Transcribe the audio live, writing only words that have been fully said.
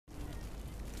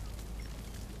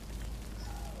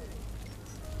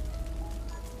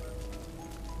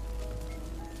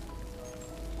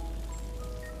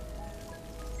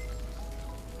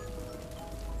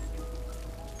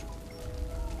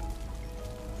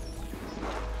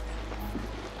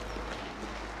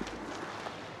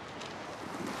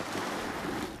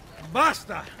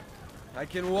Basta! I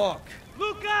can walk.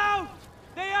 Look out!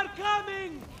 They are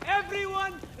coming!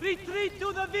 Everyone, retreat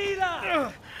to the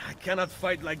villa! I cannot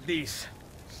fight like this.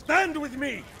 Stand with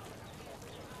me!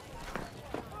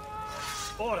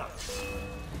 Ora!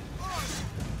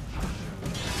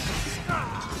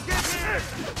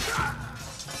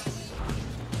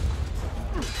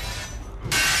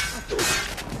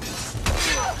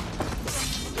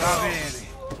 Va bene.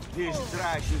 This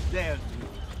trash is dealt with.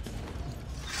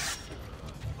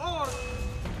 Or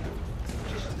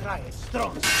just try it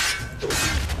strong.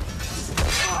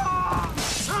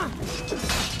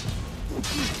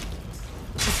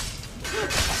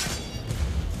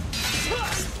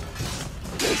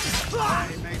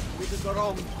 I met with the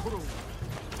wrong crew.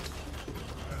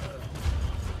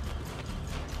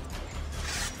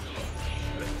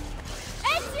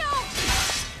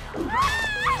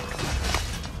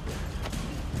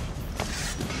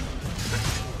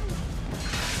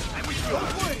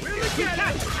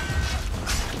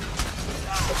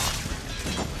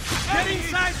 Get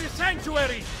inside the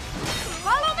sanctuary!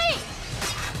 Follow me!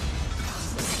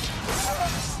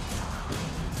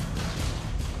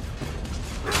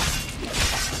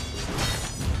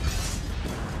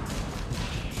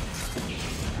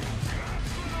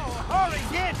 Oh, hurry,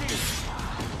 get it!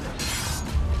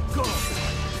 Go!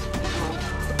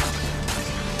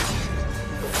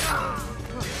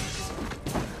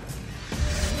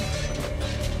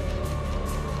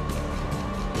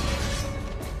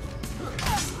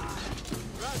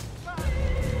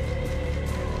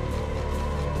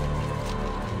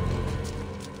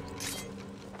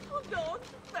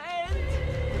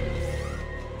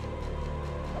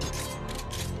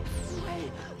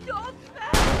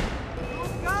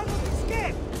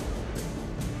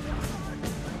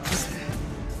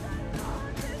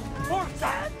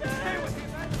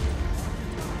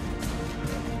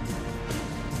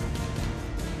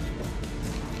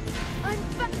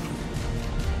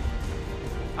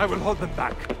 I will hold them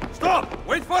back. Stop!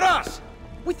 Wait for us!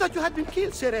 We thought you had been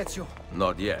killed, Sir Ezio.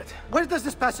 Not yet. Where does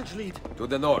this passage lead? To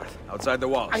the north, outside the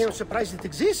walls. I am surprised it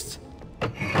exists.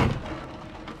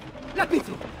 Let me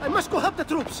through. I must go help the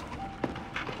troops.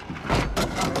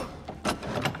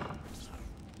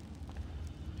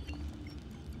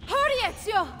 Hurry,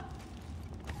 Ezio!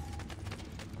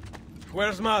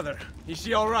 Where's Mother? Is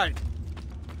she all right?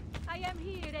 I am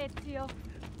here, Ezio.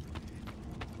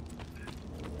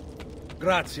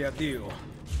 Grazie a Dio.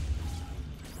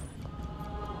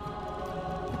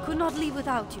 We could not leave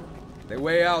without you. The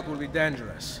way out will be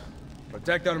dangerous.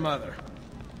 Protect our mother.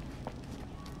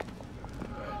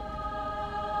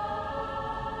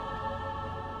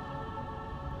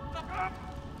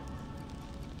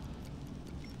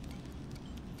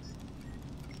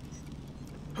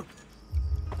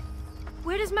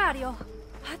 Where is Mario?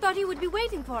 I thought he would be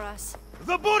waiting for us.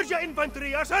 The Borgia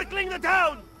infantry are circling the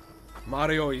town!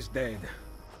 Mario is dead.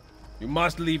 You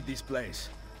must leave this place.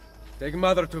 Take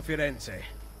Mother to Firenze.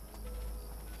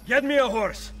 Get me a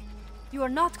horse! You are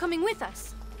not coming with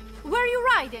us. Where are you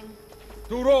riding?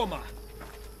 To Roma!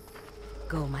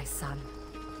 Go, my son.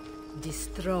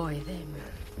 Destroy them.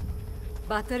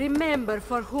 But remember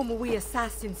for whom we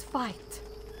assassins fight.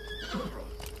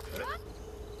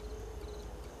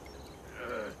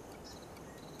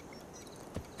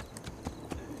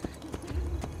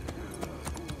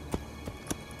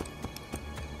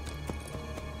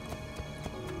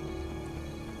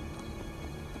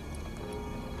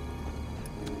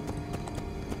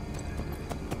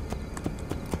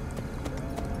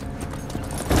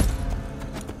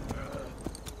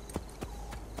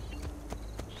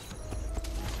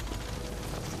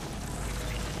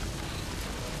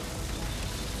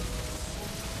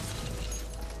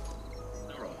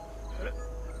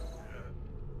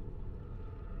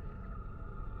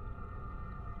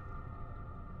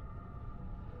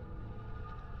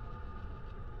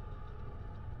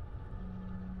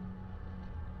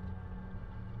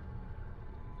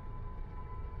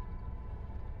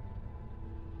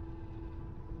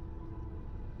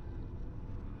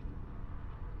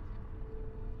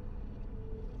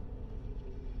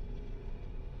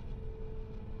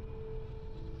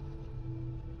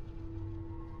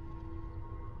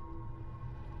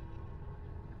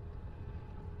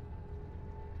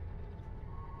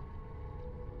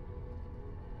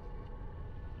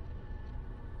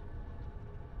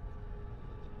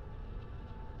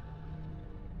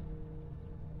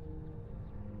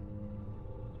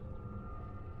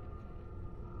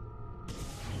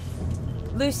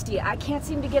 Lusty, I can't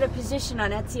seem to get a position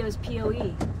on Ezio's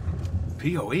POE.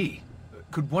 POE?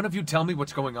 Could one of you tell me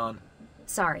what's going on?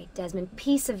 Sorry, Desmond.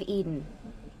 Piece of Eden.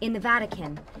 In the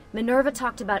Vatican, Minerva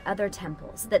talked about other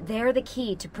temples, that they're the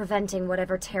key to preventing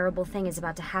whatever terrible thing is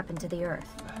about to happen to the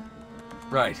Earth.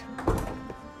 Right.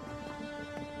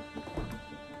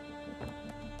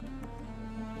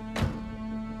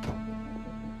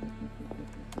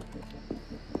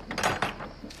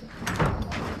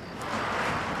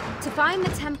 To find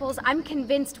the temples, I'm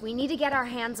convinced we need to get our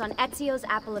hands on Ezio's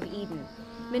Apple of Eden.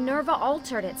 Minerva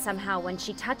altered it somehow when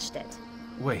she touched it.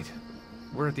 Wait,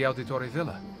 we're at the Auditore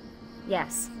Villa.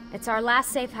 Yes, it's our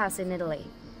last safe house in Italy.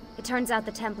 It turns out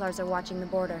the Templars are watching the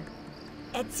border.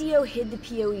 Ezio hid the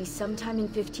PoE sometime in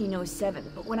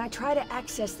 1507, but when I try to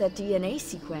access that DNA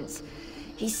sequence,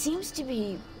 he seems to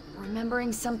be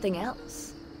remembering something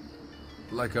else.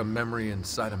 Like a memory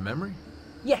inside a memory?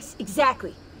 Yes,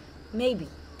 exactly. Maybe.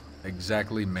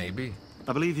 Exactly, maybe?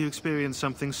 I believe you experienced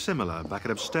something similar back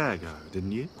at Abstergo,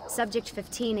 didn't you? Subject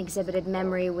 15 exhibited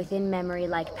memory within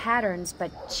memory-like patterns,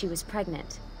 but she was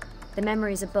pregnant. The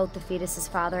memories of both the fetus's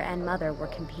father and mother were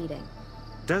competing.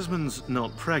 Desmond's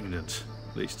not pregnant,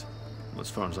 at least as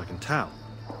far as I can tell.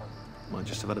 Might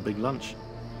just have had a big lunch.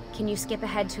 Can you skip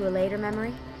ahead to a later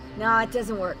memory? No, it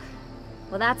doesn't work.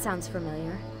 Well, that sounds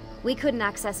familiar. We couldn't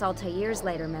access Altair's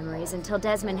later memories until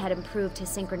Desmond had improved his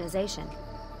synchronization.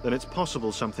 Then it's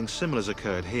possible something similar's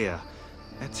occurred here.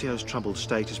 Ezio's troubled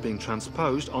state is being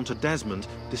transposed onto Desmond,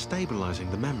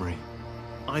 destabilizing the memory.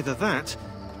 Either that,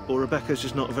 or Rebecca's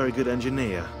just not a very good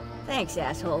engineer. Thanks,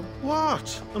 asshole.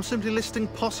 What? I'm simply listing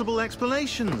possible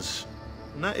explanations.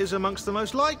 And that is amongst the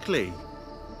most likely.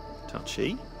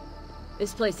 Touchy?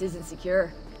 This place isn't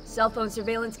secure. Cell phone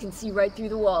surveillance can see right through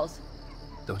the walls.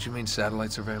 Don't you mean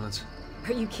satellite surveillance?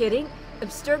 Are you kidding?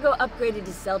 Abstergo upgraded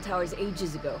his cell towers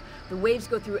ages ago. The waves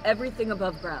go through everything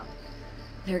above ground.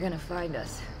 They're gonna find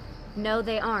us. No,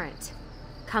 they aren't.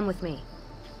 Come with me.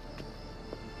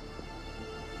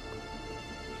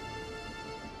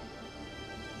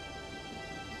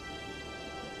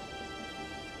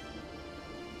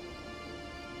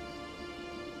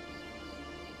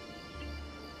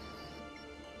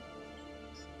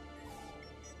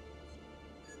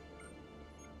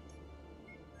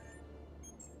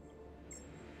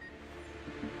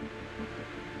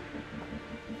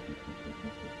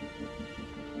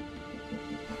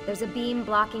 There's a beam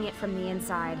blocking it from the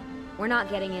inside. We're not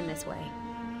getting in this way.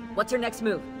 What's our next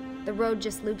move? The road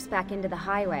just loops back into the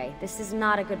highway. This is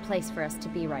not a good place for us to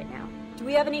be right now. Do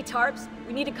we have any tarps?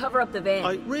 We need to cover up the van.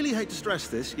 I really hate to stress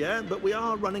this, yeah, but we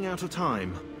are running out of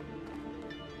time.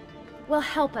 Well,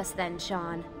 help us then,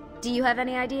 Sean. Do you have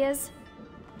any ideas?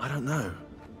 I don't know.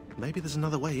 Maybe there's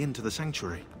another way into the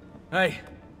sanctuary. Hey,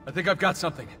 I think I've got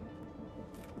something.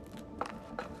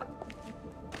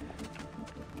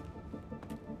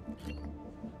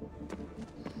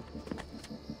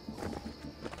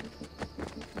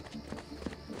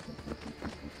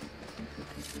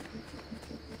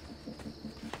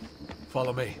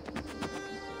 Follow me.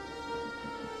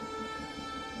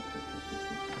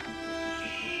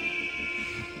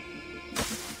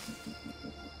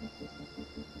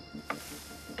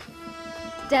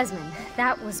 Desmond,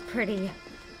 that was pretty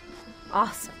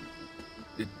awesome.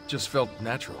 It just felt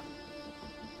natural.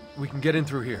 We can get in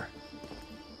through here.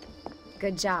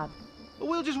 Good job. Well,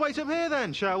 we'll just wait up here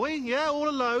then, shall we? Yeah, all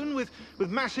alone, with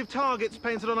massive targets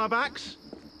painted on our backs?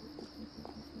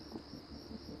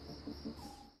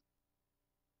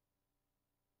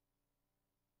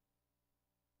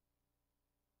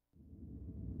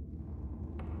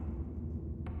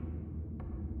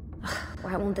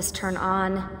 Why won't this turn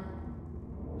on?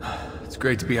 It's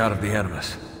great to be out of the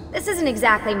Animus. This isn't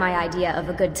exactly my idea of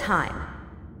a good time.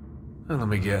 Well, let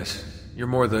me guess. You're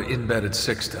more the in-bed at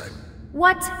 6 type.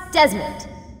 What? Desmond?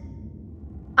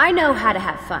 I know how to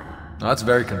have fun. Oh, that's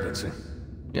very convincing.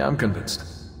 Yeah, I'm convinced.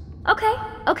 Okay,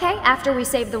 after we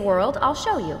save the world, I'll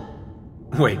show you.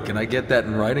 Wait, can I get that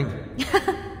in writing?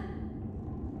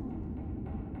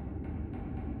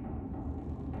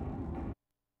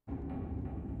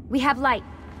 We have light.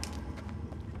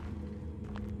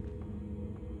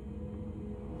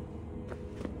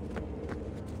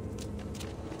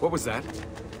 What was that?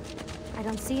 I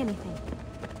don't see anything.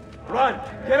 Run!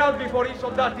 Get out before I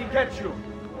soldati catch you!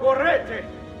 Correte!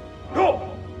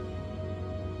 Go!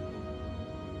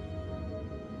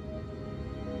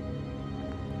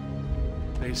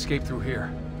 They escaped through here.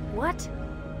 What?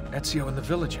 Ezio and the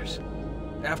villagers.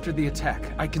 After the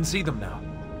attack, I can see them now.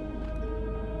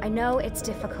 I know it's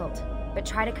difficult, but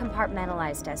try to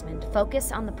compartmentalize, Desmond.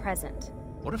 Focus on the present.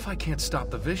 What if I can't stop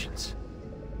the visions?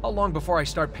 How long before I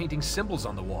start painting symbols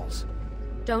on the walls?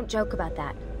 Don't joke about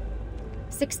that.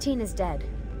 16 is dead.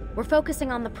 We're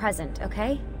focusing on the present,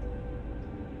 okay?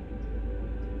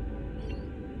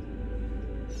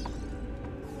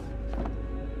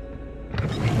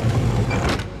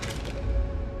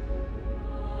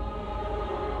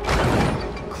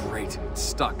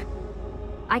 stuck.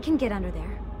 I can get under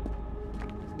there.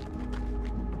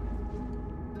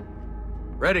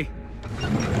 Ready?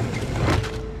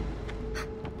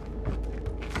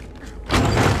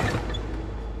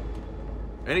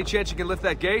 Any chance you can lift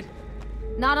that gate?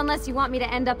 Not unless you want me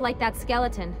to end up like that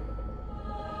skeleton.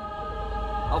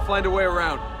 I'll find a way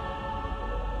around.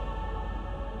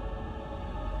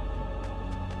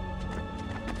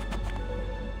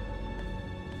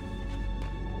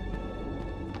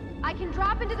 I can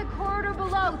drop into the corridor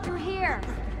below, through here.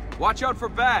 Watch out for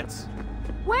bats.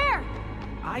 Where?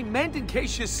 I meant in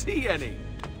case you see any.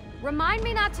 Remind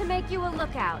me not to make you a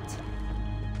lookout.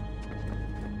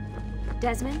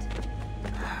 Desmond?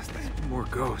 There's more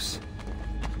ghosts.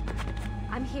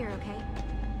 I'm here, okay?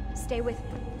 Stay with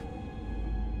me.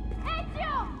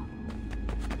 Ezio!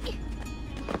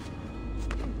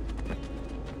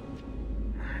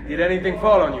 Did anything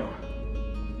fall on you?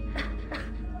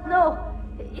 No.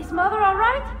 Is Mother all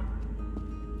right?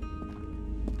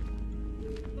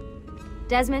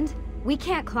 Desmond, we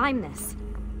can't climb this.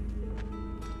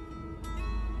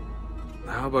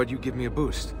 How about you give me a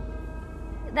boost?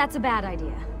 That's a bad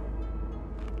idea.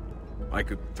 I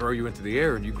could throw you into the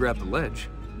air and you grab the ledge.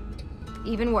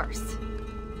 Even worse.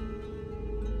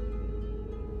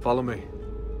 Follow me.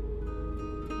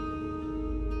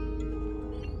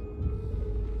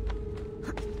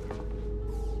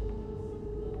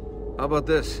 How about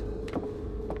this?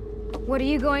 What are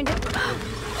you going to...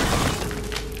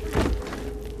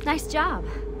 Nice job.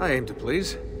 I aim to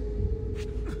please.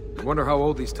 I wonder how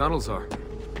old these tunnels are.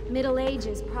 Middle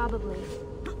Ages, probably.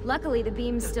 Luckily, the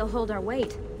beams still hold our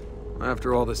weight.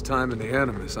 After all this time in the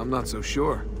Animus, I'm not so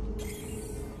sure.